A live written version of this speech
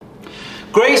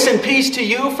Grace and peace to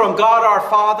you from God our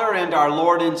Father and our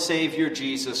Lord and Savior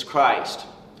Jesus Christ.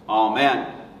 Amen.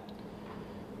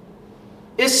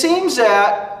 It seems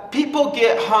that people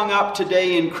get hung up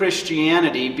today in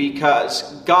Christianity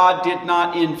because God did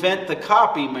not invent the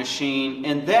copy machine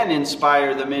and then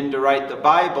inspire the men to write the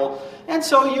Bible. And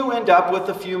so you end up with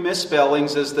a few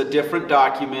misspellings as the different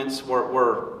documents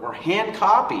were hand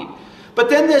copied. But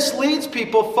then this leads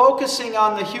people focusing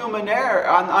on the human error,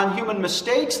 on human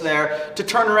mistakes there, to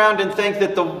turn around and think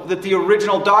that the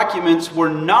original documents were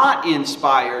not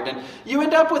inspired. And you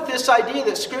end up with this idea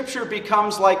that Scripture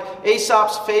becomes like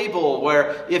Aesop's fable,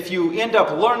 where if you end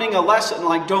up learning a lesson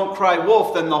like "Don't cry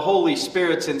wolf," then the Holy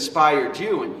Spirit's inspired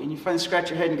you. And you finally scratch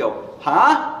your head and go,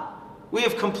 huh? We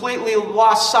have completely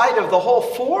lost sight of the whole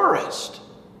forest.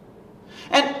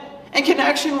 And in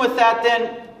connection with that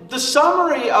then, the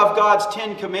summary of God's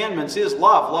 10 Commandments is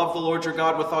love. Love the Lord your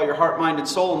God with all your heart, mind, and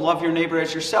soul, and love your neighbor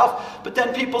as yourself. But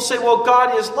then people say, well,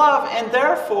 God is love, and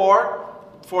therefore,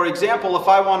 for example,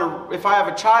 if I have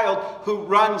a child who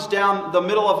runs down the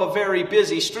middle of a very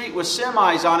busy street with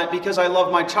semis on it because I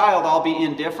love my child, I'll be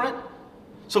indifferent.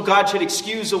 So God should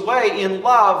excuse away in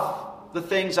love the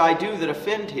things I do that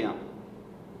offend Him.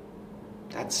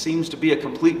 That seems to be a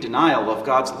complete denial of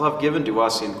God's love given to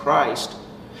us in Christ.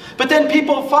 But then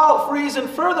people reason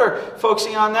further,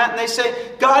 focusing on that, and they say,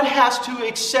 God has to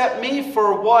accept me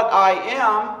for what I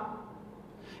am.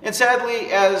 And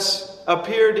sadly, as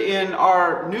appeared in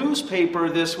our newspaper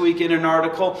this week in an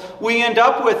article, we end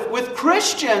up with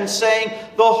Christians saying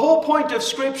the whole point of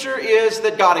Scripture is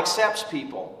that God accepts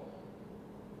people.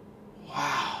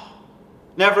 Wow.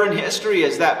 Never in history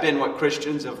has that been what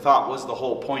Christians have thought was the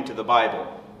whole point of the Bible.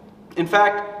 In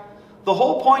fact, the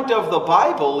whole point of the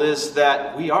Bible is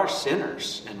that we are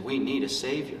sinners and we need a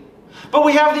Savior. But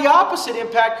we have the opposite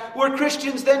impact, where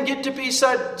Christians then get to be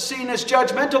seen as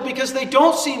judgmental because they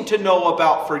don't seem to know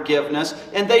about forgiveness,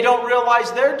 and they don't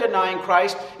realize they're denying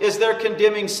Christ as they're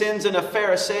condemning sins in a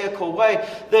Pharisaical way.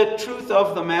 The truth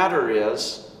of the matter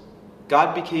is,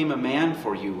 God became a man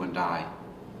for you and I.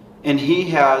 And He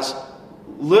has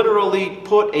literally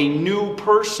put a new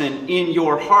person in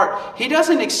your heart. He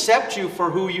doesn't accept you for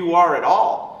who you are at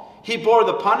all. He bore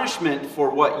the punishment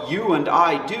for what you and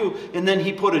I do, and then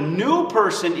He put a new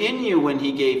person in you when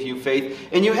He gave you faith.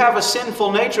 And you have a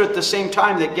sinful nature at the same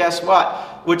time that, guess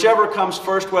what? Whichever comes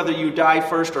first, whether you die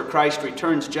first or Christ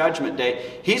returns Judgment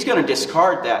Day, He's going to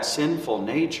discard that sinful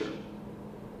nature.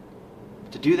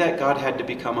 To do that, God had to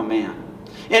become a man.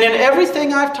 And in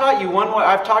everything I've taught you,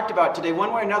 I've talked about today,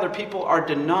 one way or another, people are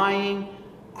denying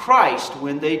Christ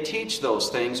when they teach those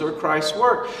things or Christ's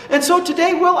work. And so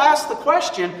today we'll ask the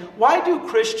question, why do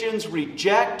Christians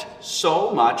reject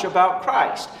so much about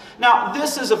Christ? Now,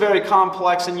 this is a very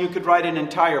complex, and you could write an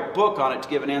entire book on it to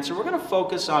give an answer. We're going to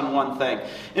focus on one thing.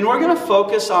 And we're going to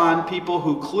focus on people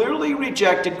who clearly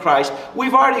rejected Christ.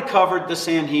 We've already covered the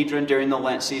Sanhedrin during the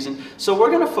Lent season. So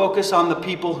we're going to focus on the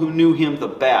people who knew Him the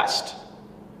best.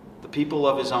 People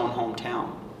of His own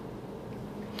hometown.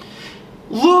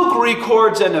 Luke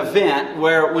records an event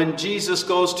where when Jesus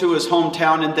goes to His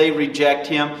hometown and they reject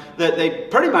Him, that they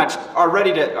pretty much are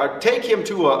ready to take Him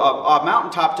to a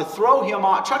mountaintop to throw Him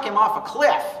off, chuck Him off a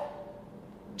cliff.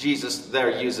 Jesus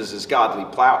there uses His godly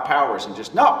powers and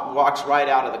just walks right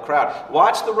out of the crowd.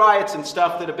 Watch the riots and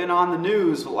stuff that have been on the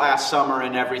news last summer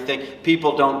and everything.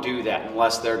 People don't do that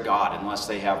unless they're God, unless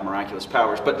they have miraculous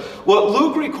powers. But what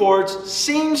Luke records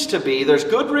seems to be, there's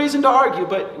good reason to argue,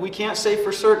 but we can't say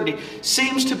for certainty,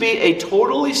 seems to be a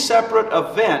totally separate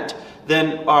event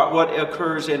than what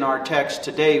occurs in our text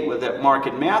today that Mark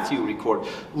and Matthew record.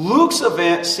 Luke's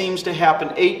event seems to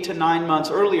happen 8 to 9 months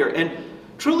earlier, and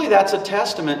truly, that's a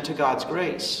testament to God's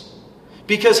grace.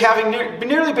 Because having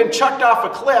nearly been chucked off a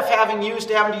cliff, having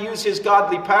to use His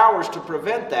godly powers to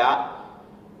prevent that,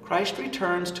 Christ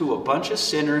returns to a bunch of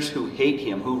sinners who hate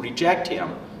Him, who reject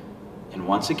Him, and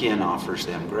once again offers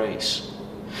them grace.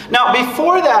 Now,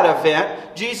 before that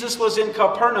event, Jesus was in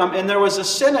Capernaum, and there was a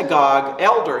synagogue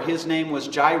elder. His name was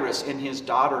Jairus, and his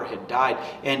daughter had died.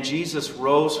 And Jesus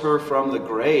rose her from the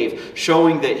grave,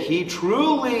 showing that He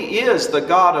truly is the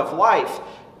God of life.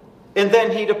 And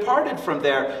then He departed from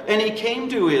there, and He came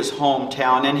to His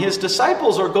hometown, and His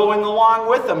disciples are going along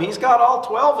with Him. He's got all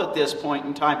 12 at this point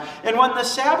in time. And when the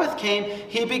Sabbath came,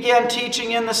 He began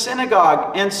teaching in the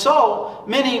synagogue. And so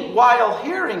many, while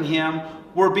hearing Him,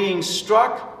 were being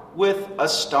struck with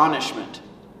astonishment.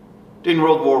 During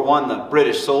World War I, the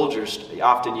British soldiers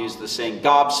often used the saying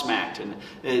gobsmacked. And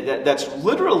that's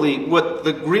literally what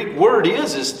the Greek word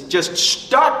is just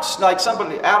stuck, like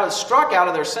somebody struck out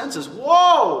of their senses.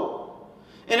 Whoa!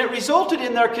 And it resulted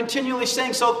in their continually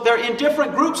saying, so they're in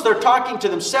different groups, they're talking to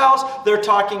themselves, they're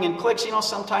talking in cliques. You know,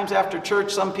 sometimes after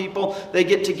church, some people, they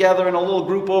get together in a little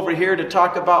group over here to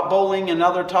talk about bowling, and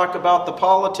another talk about the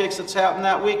politics that's happened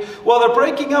that week. Well, they're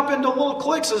breaking up into little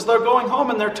cliques as they're going home,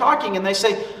 and they're talking, and they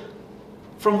say,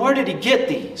 from where did he get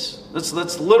these?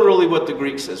 That's literally what the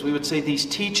Greek says. We would say these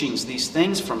teachings, these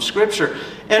things from Scripture.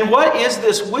 And what is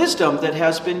this wisdom that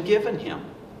has been given him?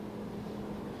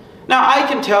 Now, I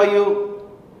can tell you,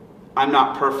 I'm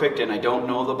not perfect, and I don't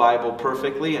know the Bible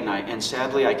perfectly, and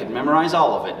sadly I could memorize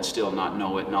all of it and still not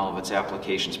know it in all of its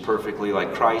applications perfectly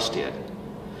like Christ did.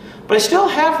 But I still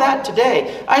have that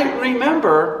today. I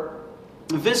remember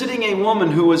visiting a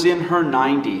woman who was in her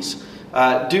 90s.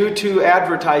 Due to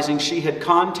advertising, she had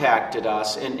contacted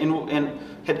us and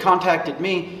had contacted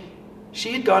me.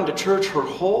 She had gone to church her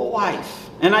whole life.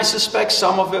 And I suspect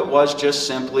some of it was just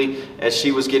simply, as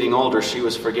she was getting older, she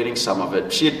was forgetting some of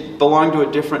it. She had belonged to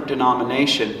a different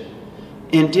denomination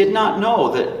and did not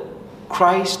know that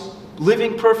Christ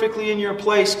living perfectly in your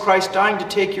place, Christ dying to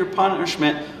take your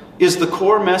punishment, is the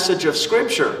core message of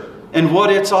Scripture and what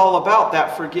it's all about,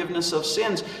 that forgiveness of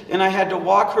sins. And I had to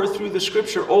walk her through the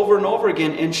Scripture over and over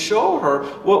again and show her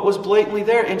what was blatantly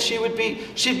there. And she'd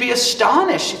be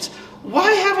astonished.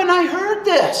 Why haven't I heard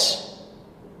this?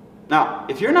 Now,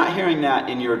 if you're not hearing that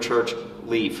in your church,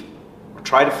 leave. Or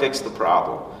try to fix the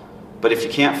problem. But if you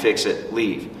can't fix it,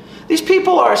 leave. These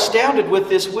people are astounded with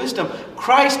this wisdom.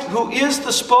 Christ, who is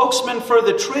the spokesman for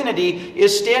the Trinity,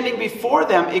 is standing before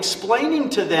them, explaining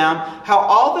to them how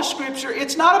all the Scripture,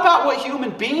 it's not about what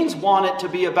human beings want it to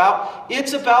be about.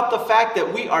 It's about the fact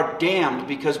that we are damned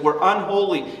because we're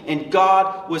unholy, and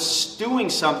God was doing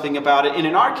something about it. And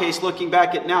in our case, looking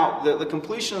back at now, the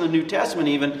completion of the New Testament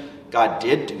even, God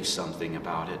did do something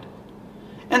about it.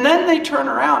 And then they turn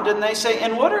around and they say,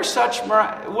 and what are such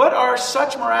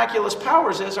miraculous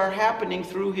powers as are happening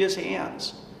through his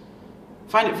hands?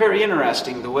 I find it very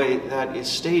interesting the way that is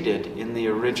stated in the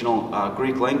original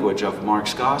Greek language of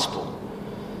Mark's Gospel.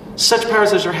 Such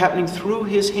powers as are happening through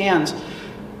his hands.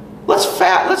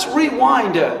 Let's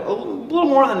rewind a little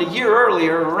more than a year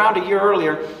earlier, around a year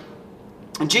earlier.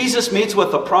 Jesus meets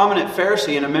with a prominent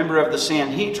Pharisee and a member of the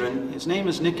Sanhedrin. His name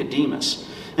is Nicodemus.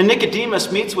 And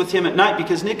Nicodemus meets with him at night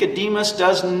because Nicodemus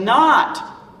does not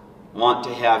want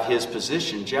to have his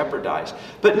position jeopardized.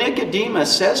 But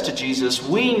Nicodemus says to Jesus,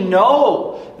 we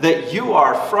know that you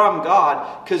are from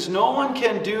God because no one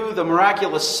can do the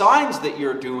miraculous signs that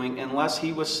you're doing unless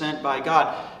he was sent by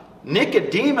God.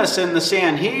 Nicodemus and the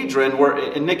Sanhedrin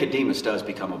and Nicodemus does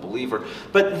become a believer,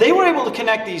 but they were able to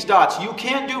connect these dots. You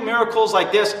can't do miracles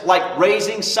like this, like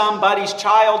raising somebody's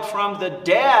child from the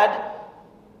dead,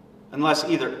 unless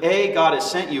either A, God has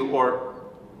sent you, or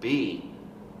B,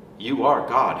 you are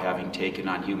God having taken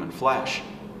on human flesh.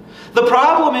 The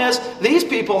problem is, these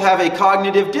people have a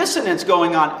cognitive dissonance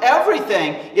going on.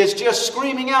 Everything is just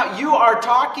screaming out, you are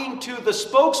talking to the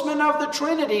spokesman of the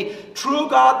Trinity, true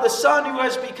God the Son who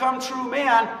has become true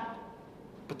man.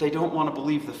 But they don't want to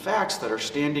believe the facts that are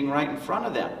standing right in front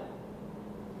of them.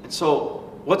 And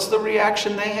so, what's the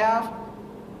reaction they have?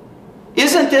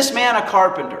 Isn't this man a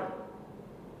carpenter?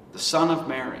 The son of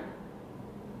Mary.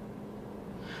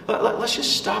 Let's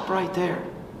just stop right there.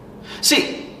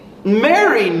 See,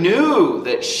 Mary knew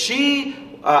that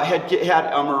she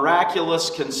had a miraculous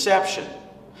conception.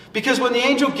 Because when the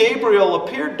angel Gabriel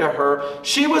appeared to her,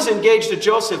 she was engaged to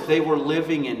Joseph. They were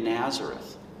living in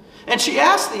Nazareth. And she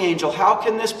asked the angel, how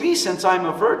can this be since I'm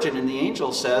a virgin? And the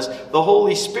angel says, the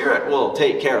Holy Spirit will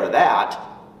take care of that.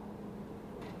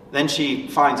 Then she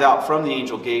finds out from the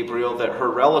angel Gabriel that her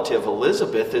relative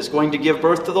Elizabeth is going to give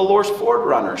birth to the Lord's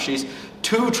forerunner. She's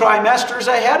 2 trimesters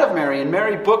ahead of Mary, and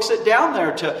Mary books it down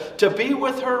there to be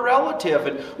with her relative.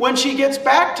 And when she gets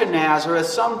back to Nazareth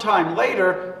sometime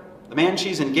later, the man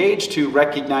she's engaged to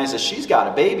recognizes she's got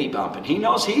a baby bump, and he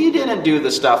knows he didn't do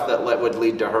the stuff that would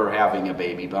lead to her having a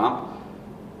baby bump.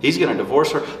 He's going to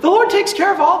divorce her. The Lord takes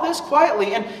care of all this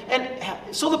quietly. And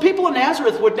so the people in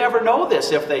Nazareth would never know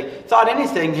this. If they thought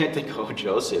anything, they'd think, oh,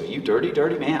 Joseph, you dirty,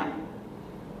 dirty man.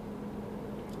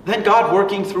 Then God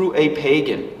working through a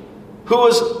pagan who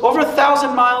was over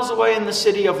 1,000 miles away in the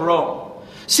city of Rome.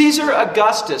 Caesar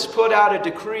Augustus put out a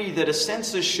decree that a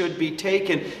census should be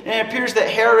taken. And it appears that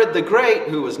Herod the Great,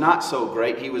 who was not so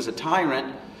great, he was a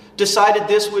tyrant, decided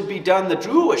this would be done the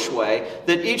Jewish way,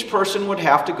 that each person would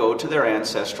have to go to their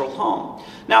ancestral home.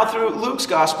 Now, through Luke's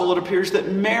gospel, it appears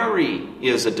that Mary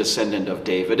is a descendant of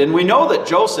David. And we know that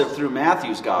Joseph, through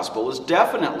Matthew's gospel, is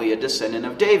definitely a descendant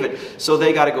of David. So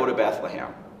they got to go to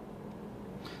Bethlehem.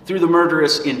 through the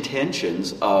murderous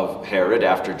intentions of Herod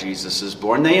after Jesus is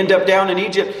born, they end up down in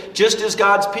Egypt, just as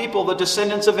God's people, the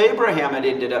descendants of Abraham, had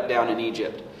ended up down in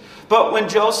Egypt. But when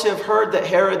Joseph heard that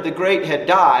Herod the Great had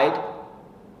died,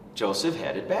 Joseph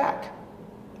headed back.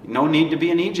 No need to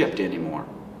be in Egypt anymore.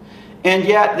 And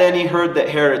yet then he heard that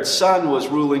Herod's son was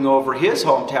ruling over his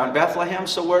hometown, Bethlehem.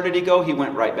 So where did he go? He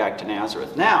went right back to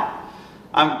Nazareth. Now,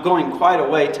 I'm going quite a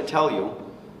way to tell you,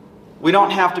 we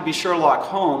don't have to be Sherlock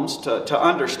Holmes to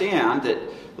understand that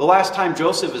the last time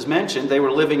Joseph is mentioned, they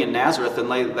were living in Nazareth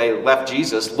and they left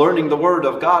Jesus learning the word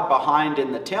of God behind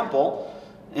in the temple.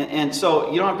 And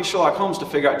so you don't have to be Sherlock Holmes to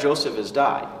figure out Joseph has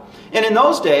died. And in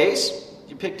those days,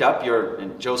 you picked up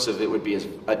and Joseph, it would be his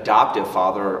adoptive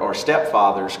father or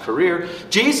stepfather's career.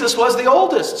 Jesus was the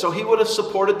oldest, so he would have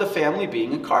supported the family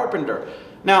being a carpenter.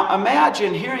 Now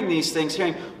imagine hearing these things,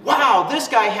 wow, this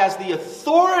guy has the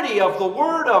authority of the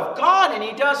Word of God and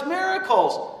he does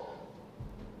miracles.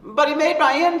 But he made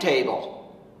my end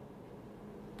table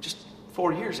just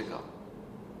 4 years ago.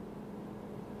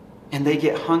 And they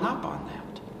get hung up on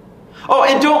that. Oh,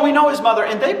 and don't we know his mother?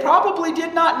 And they probably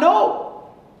did not know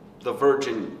the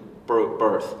virgin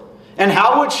birth. And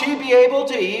how would she be able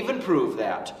to even prove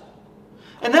that?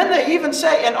 And then they even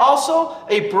say, and also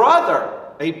a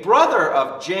brother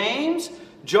of James,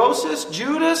 Joseph,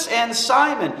 Judas, and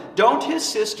Simon. Don't his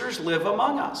sisters live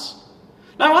among us?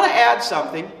 Now I want to add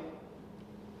something.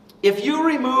 If you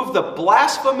remove the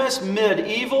blasphemous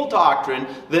medieval doctrine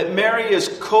that Mary is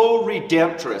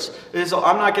co-redemptress,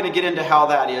 I'm not going to get into how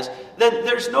that is, then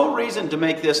there's no reason to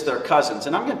make this their cousins.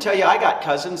 And I'm going to tell you, I got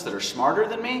cousins that are smarter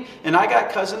than me, and I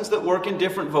got cousins that work in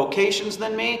different vocations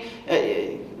than me.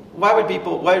 Why would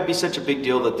it be such a big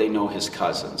deal that they know his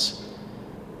cousins?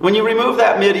 When you remove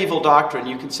that medieval doctrine,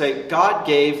 you can say God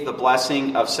gave the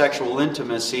blessing of sexual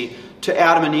intimacy to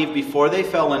Adam and Eve before they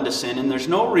fell into sin, and there's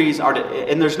no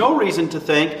reason to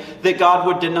think that God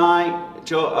would deny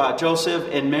Joseph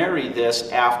and Mary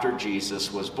this after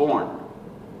Jesus was born.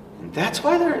 And that's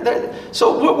why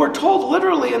so what we're told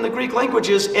literally in the Greek language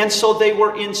is, and so they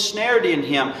were ensnared in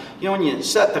him. You know, when you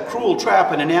set the cruel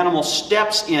trap and an animal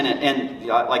steps in it, and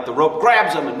like the rope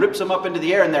grabs them and rips them up into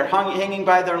the air, and they're hanging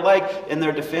by their leg, and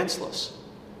they're defenseless.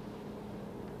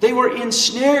 They were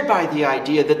ensnared by the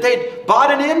idea that they'd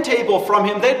bought an end table from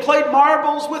him. They'd played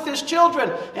marbles with his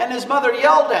children, and his mother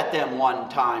yelled at them one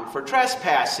time for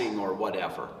trespassing or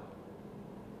whatever.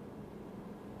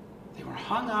 They were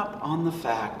hung up on the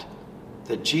fact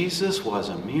that Jesus was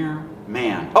a mere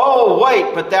man. Oh,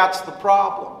 wait, but that's the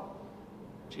problem.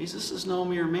 Jesus is no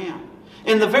mere man.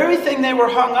 And the very thing they were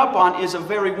hung up on is a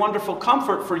very wonderful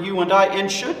comfort for you and I,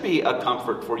 and should be a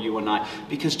comfort for you and I,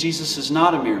 because Jesus is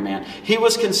not a mere man. He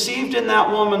was conceived in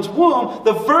that woman's womb,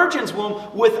 the virgin's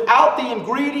womb, without the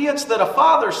ingredients that a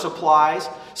father supplies,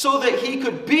 so that he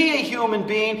could be a human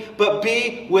being, but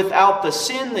be without the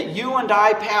sin that you and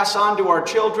I pass on to our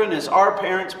children as our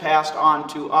parents passed on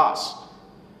to us.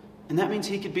 And that means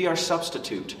he could be our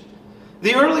substitute.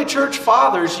 The early church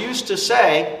fathers used to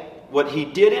say, what he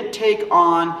didn't take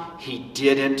on, he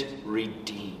didn't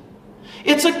redeem.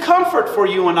 It's a comfort for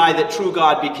you and I that true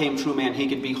God became true man. He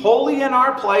could be holy in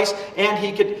our place, and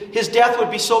his death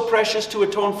would be so precious to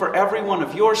atone for every one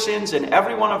of your sins and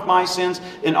every one of my sins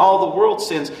and all the world's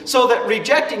sins, so that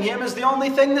rejecting him is the only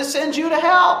thing that sends you to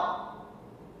hell.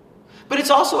 But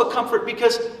it's also a comfort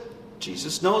because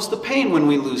Jesus knows the pain when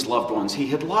we lose loved ones. He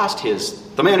had lost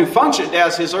the man who functioned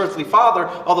as his earthly father,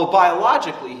 although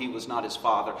biologically he was not his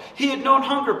father. He had known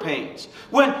hunger pains.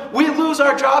 When we lose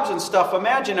our jobs and stuff,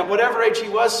 imagine at whatever age he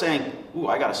was saying, ooh,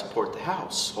 I got to support the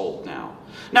household now.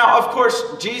 Now, of course,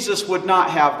 Jesus would not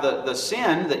have the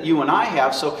sin that you and I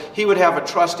have, so he would have a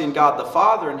trust in God the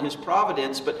Father and his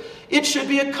providence, but it should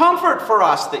be a comfort for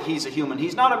us that he's a human.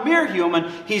 He's not a mere human.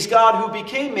 He's God who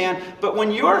became man. But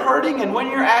when you're hurting and when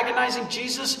you're agonizing,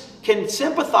 Jesus can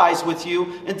sympathize with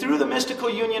you, and through the mystical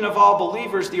union of all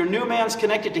believers, your new man's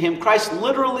connected to him. Christ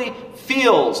literally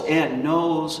feels and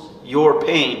knows your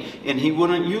pain, and he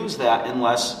wouldn't use that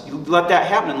unless you let that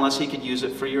happen, unless he could use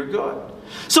it for your good.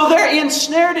 So they're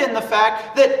ensnared in the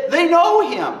fact that they know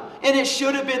him, and it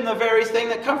should have been the very thing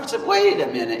that comforts them. Wait a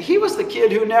minute, he was the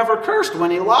kid who never cursed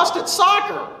when he lost at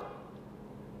soccer.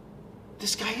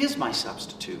 This guy is my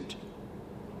substitute.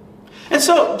 And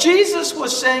so Jesus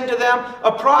was saying to them,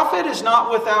 a prophet is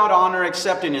not without honor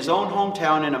except in his own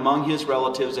hometown and among his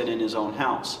relatives and in his own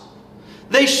house.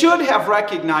 They should have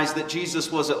recognized that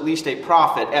Jesus was at least a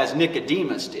prophet, as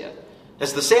Nicodemus did,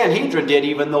 as the Sanhedrin did,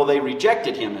 even though they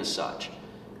rejected him as such.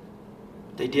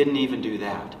 They didn't even do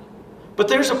that. But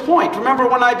there's a point. Remember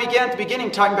when I began at the beginning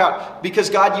talking about because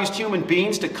God used human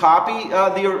beings to copy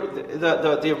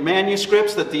the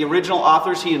manuscripts that the original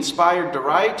authors He inspired to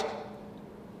write?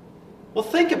 Well,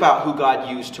 think about who God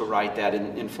used to write that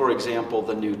in, for example,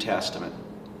 the New Testament.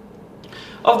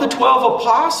 Of the 12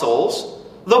 apostles,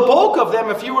 the bulk of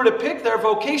them, if you were to pick their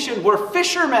vocation, were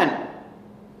fishermen.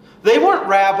 They weren't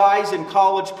rabbis and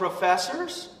college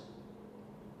professors.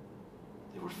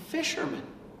 They were fishermen.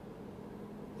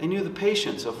 They knew the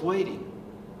patience of waiting.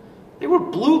 They were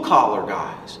blue-collar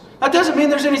guys. That doesn't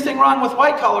mean there's anything wrong with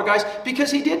white-collar guys,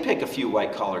 because He did pick a few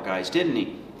white-collar guys, didn't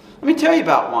He? Let me tell you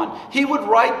about one. He would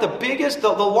write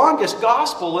the longest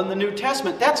gospel in the New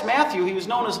Testament. That's Matthew. He was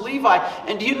known as Levi.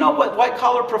 And do you know what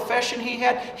white-collar profession he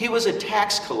had? He was a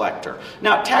tax collector.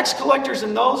 Now, tax collectors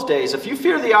in those days, if you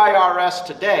fear the IRS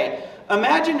today,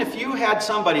 imagine if you had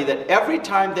somebody that every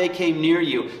time they came near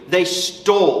you, they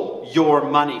stole your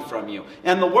money from you.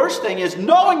 And the worst thing is,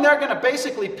 knowing they're going to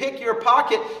basically pick your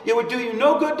pocket, it would do you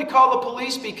no good to call the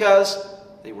police because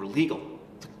they were legal.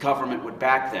 Government would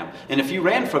back them. And if you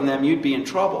ran from them, you'd be in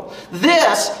trouble.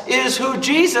 This is who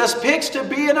Jesus picks to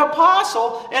be an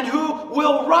apostle and who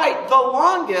will write the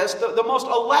longest, the most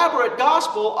elaborate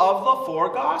gospel of the 4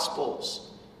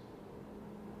 gospels.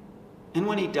 And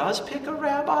when He does pick a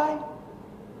rabbi,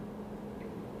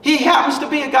 he happens to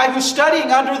be a guy who's studying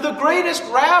under the greatest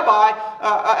rabbi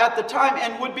at the time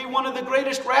and would be one of the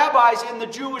greatest rabbis in the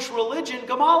Jewish religion,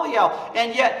 Gamaliel.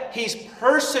 And yet he's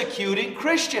persecuting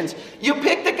Christians. You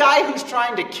pick the guy who's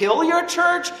trying to kill your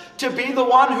church to be the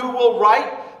one who will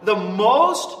write the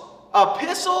most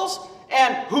epistles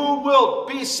and who will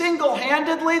be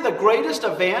single-handedly the greatest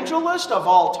evangelist of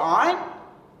all time.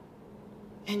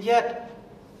 And yet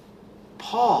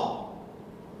Paul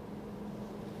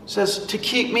says, to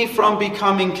keep me from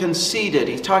becoming conceited.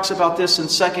 He talks about this in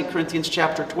 2 Corinthians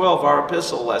chapter 12, our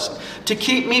epistle lesson. To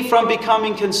keep me from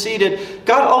becoming conceited,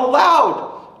 God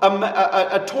allowed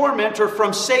a tormentor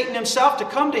from Satan himself to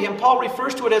come to him. Paul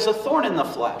refers to it as a thorn in the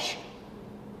flesh.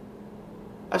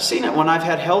 I've seen it when I've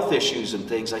had health issues and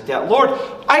things like that. Lord,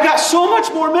 I got so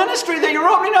much more ministry that You're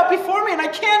opening up before me, and I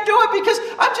can't do it because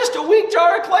I'm just a weak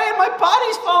jar of clay and my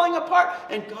body's falling apart.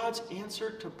 And God's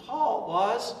answer to Paul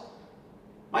was,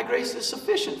 my grace is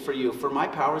sufficient for you, for my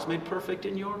power is made perfect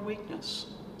in your weakness.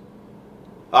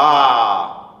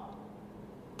 But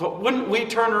wouldn't we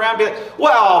turn around and be like,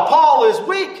 well, Paul is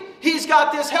weak. He's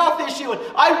got this health issue, and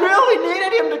I really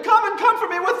needed him to come and comfort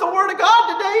me with the Word of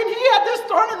God today, and he had this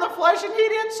thorn in the flesh, and he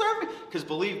didn't serve me. Because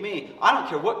believe me, I don't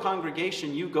care what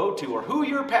congregation you go to, or who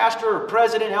your pastor or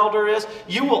president elder is,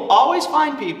 you will always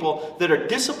find people that are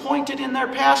disappointed in their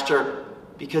pastor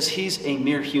because he's a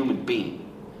mere human being.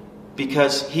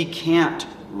 Because he can't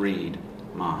read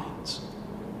minds.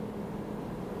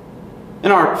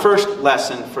 In our first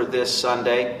lesson for this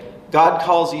Sunday, God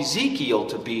calls Ezekiel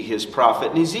to be His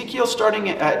prophet. In Ezekiel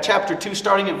chapter 2,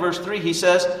 starting at verse 3, he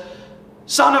says,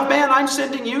 Son of man, I'm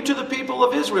sending you to the people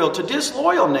of Israel, to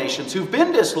disloyal nations who've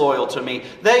been disloyal to me.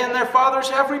 They and their fathers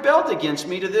have rebelled against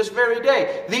me to this very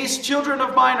day. These children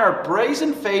of mine are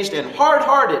brazen-faced and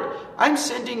hard-hearted. I'm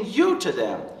sending you to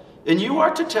them. And you are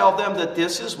to tell them that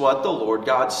this is what the Lord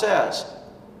God says.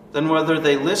 Then whether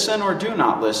they listen or do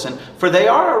not listen, for they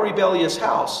are a rebellious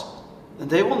house, then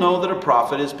they will know that a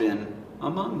prophet has been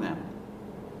among them.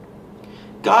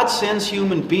 God sends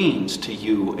human beings to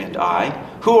you and I,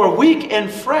 who are weak and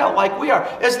frail like we are.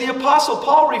 As the Apostle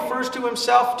Paul refers to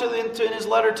himself in his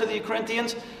letter to the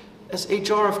Corinthians, as a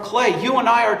jar of clay. You and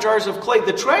I are jars of clay.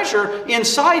 The treasure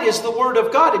inside is the Word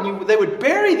of God. And they would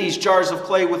bury these jars of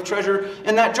clay with treasure,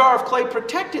 and that jar of clay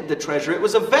protected the treasure. It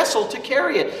was a vessel to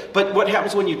carry it. But what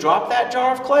happens when you drop that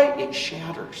jar of clay? It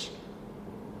shatters.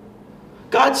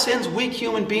 God sends weak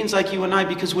human beings like you and I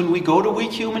because when we go to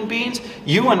weak human beings,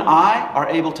 you and I are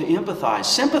able to empathize,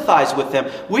 sympathize with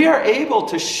them. We are able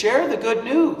to share the good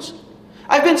news.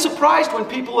 I've been surprised when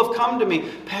people have come to me,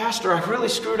 Pastor, I really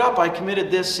screwed up. I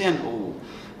committed this sin. Oh,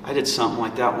 I did something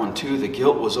like that one too. The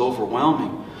guilt was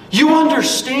overwhelming. You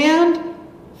understand?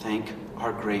 Thank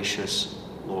our gracious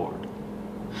Lord.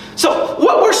 So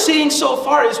what we're seeing so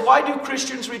far is, why do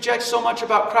Christians reject so much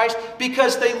about Christ?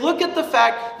 Because they look at the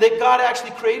fact that God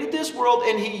actually created this world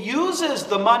and He uses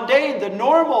the mundane, the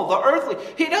normal, the earthly.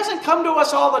 He doesn't come to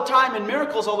us all the time in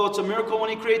miracles, although it's a miracle when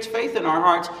He creates faith in our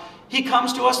hearts. He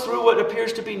comes to us through what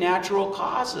appears to be natural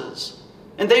causes.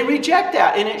 And they reject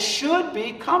that, and it should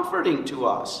be comforting to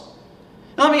us.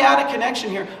 Now, let me add a connection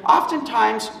here.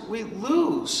 Oftentimes, we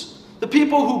lose. The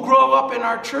people who grow up in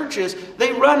our churches,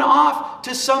 they run off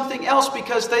to something else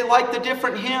because they like the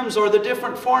different hymns or the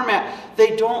different format.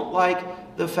 They don't like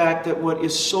the fact that what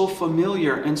is so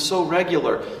familiar and so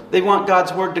regular, they want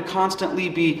God's Word to constantly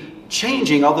be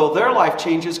changing. Although their life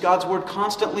changes, God's Word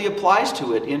constantly applies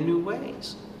to it in new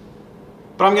ways.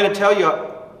 But I'm going to tell you,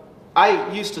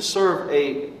 I used to serve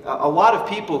a lot of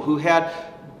people who had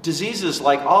diseases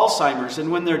like Alzheimer's,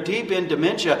 and when they're deep in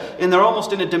dementia, and they're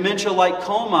almost in a dementia-like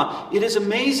coma, it is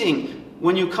amazing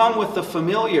when you come with the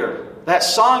familiar. That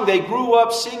song they grew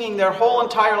up singing their whole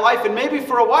entire life, and maybe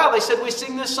for a while they said, we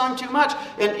sing this song too much.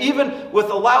 And even with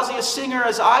the lousiest singer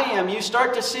as I am, you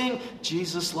start to sing,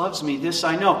 Jesus loves me, this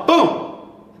I know. Boom!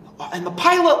 And the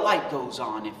pilot light goes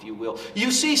on, if you will. You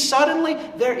see, suddenly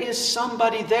there is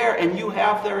somebody there and you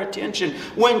have their attention.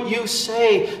 When you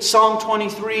say Psalm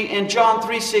 23 and John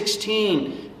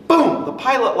 3:16, boom, the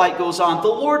pilot light goes on. The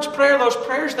Lord's Prayer, those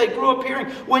prayers they grew up hearing.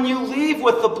 When you leave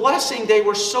with the blessing they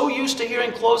were so used to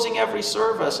hearing closing every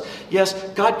service. Yes,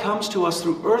 God comes to us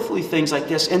through earthly things like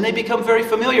this, and they become very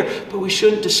familiar, but we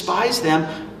shouldn't despise them.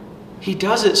 He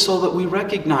does it so that we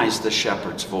recognize the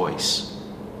shepherd's voice.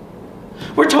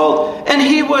 We're told,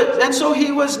 and so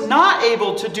he was not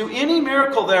able to do any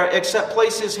miracle there except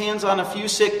place his hands on a few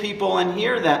sick people and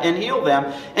heal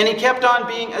them. And he kept on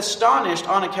being astonished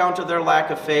on account of their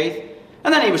lack of faith.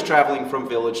 And then he was traveling from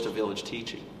village to village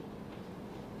teaching.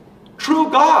 True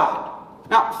God.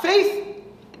 Now, faith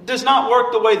does not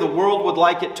work the way the world would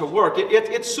like it to work.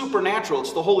 It's supernatural.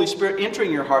 It's the Holy Spirit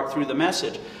entering your heart through the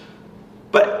message.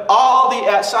 But all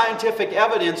the scientific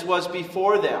evidence was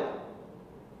before them.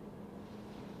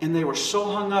 And they were so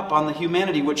hung up on the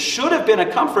humanity, which should have been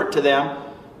a comfort to them,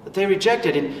 that they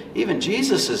rejected. And even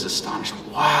Jesus is astonished.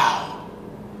 Wow.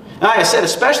 And like I said,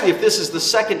 especially if this is the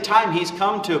second time he's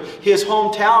come to his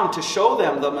hometown to show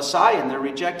them the Messiah, and they're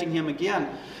rejecting him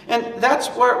again. And that's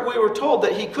where we were told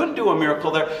that he couldn't do a miracle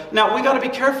there. Now, we got to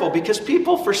be careful, because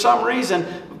people, for some reason,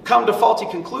 come to faulty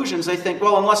conclusions. They think,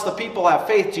 well, unless the people have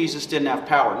faith, Jesus didn't have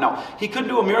power. No, he couldn't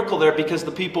do a miracle there because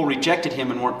the people rejected him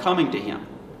and weren't coming to him.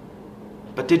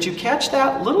 But did you catch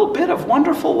that little bit of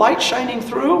wonderful light shining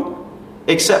through?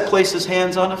 Except place his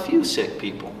hands on a few sick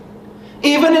people.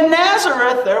 Even in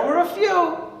Nazareth, there were a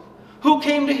few who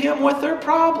came to him with their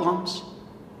problems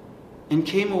and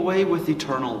came away with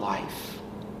eternal life,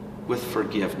 with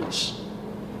forgiveness.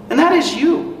 And that is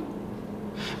you.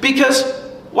 Because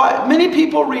many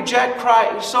people reject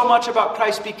Christ, so much about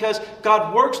Christ, because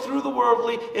God works through the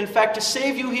worldly. In fact, to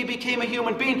save you, he became a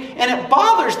human being. And it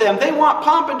bothers them. They want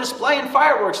pomp and display and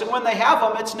fireworks. And when they have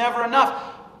them, it's never enough.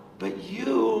 But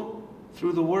you,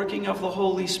 through the working of the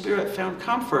Holy Spirit, found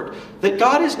comfort. That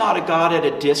God is not a God at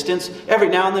a distance, every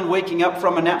now and then waking up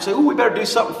from a nap and saying, we better do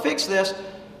something to fix this.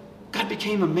 God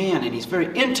became a man, and he's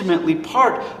very intimately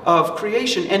part of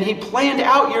creation, and he planned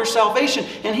out your salvation,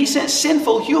 and he sent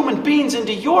sinful human beings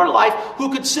into your life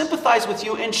who could sympathize with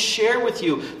you and share with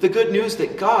you the good news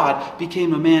that God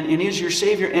became a man and is your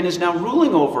Savior and is now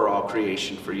ruling over all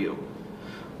creation for you.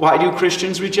 Why do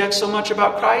Christians reject so much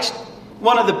about Christ?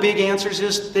 One of the big answers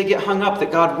is they get hung up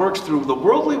that God works through the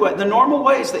worldly way, the normal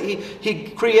ways that he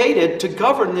created to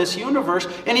govern this universe,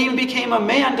 and he even became a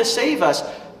man to save us.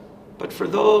 But for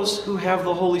those who have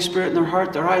the Holy Spirit in their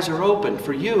heart, their eyes are open.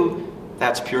 For you,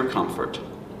 that's pure comfort.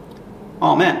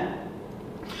 Amen.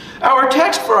 Our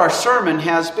text for our sermon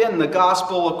has been the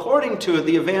Gospel according to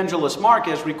the evangelist Mark,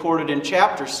 as recorded in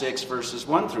chapter 6, verses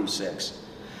 1 through 6.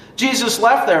 Jesus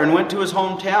left there and went to his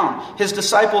hometown. His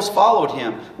disciples followed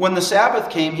him. When the Sabbath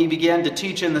came, he began to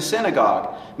teach in the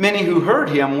synagogue. Many who heard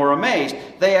him were amazed.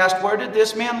 They asked, where did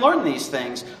this man learn these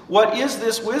things? What is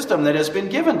this wisdom that has been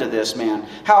given to this man?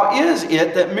 How is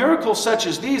it that miracles such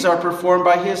as these are performed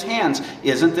by his hands?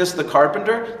 Isn't this the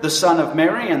carpenter, the son of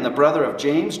Mary, and the brother of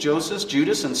James, Joseph,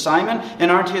 Judas, and Simon? And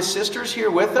aren't his sisters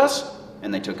here with us?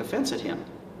 And they took offense at him.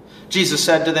 Jesus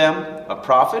said to them, a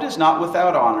prophet is not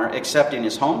without honor except in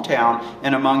his hometown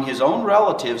and among his own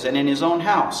relatives and in his own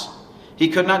house. He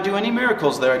could not do any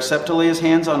miracles there except to lay his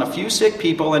hands on a few sick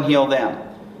people and heal them.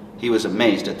 He was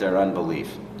amazed at their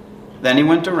unbelief. Then he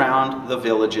went around the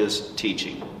villages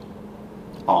teaching.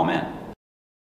 Amen.